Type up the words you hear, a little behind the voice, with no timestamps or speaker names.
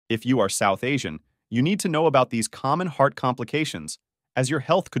If you are South Asian, you need to know about these common heart complications, as your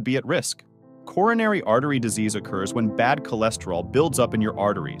health could be at risk. Coronary artery disease occurs when bad cholesterol builds up in your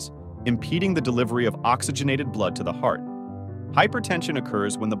arteries, impeding the delivery of oxygenated blood to the heart. Hypertension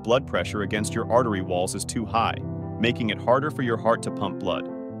occurs when the blood pressure against your artery walls is too high, making it harder for your heart to pump blood.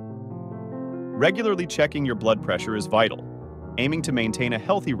 Regularly checking your blood pressure is vital, aiming to maintain a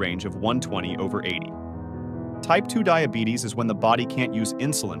healthy range of 120/80. Type 2 diabetes is when the body can't use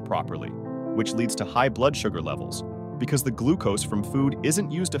insulin properly, which leads to high blood sugar levels, because the glucose from food isn't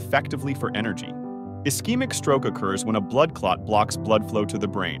used effectively for energy. Ischemic stroke occurs when a blood clot blocks blood flow to the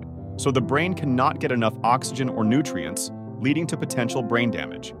brain, so the brain cannot get enough oxygen or nutrients, leading to potential brain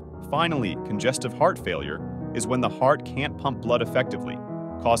damage. Finally, congestive heart failure is when the heart can't pump blood effectively,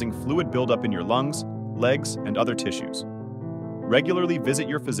 causing fluid buildup in your lungs, legs, and other tissues. Regularly visit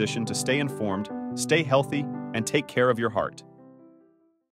your physician to stay informed, stay healthy, and take care of your heart.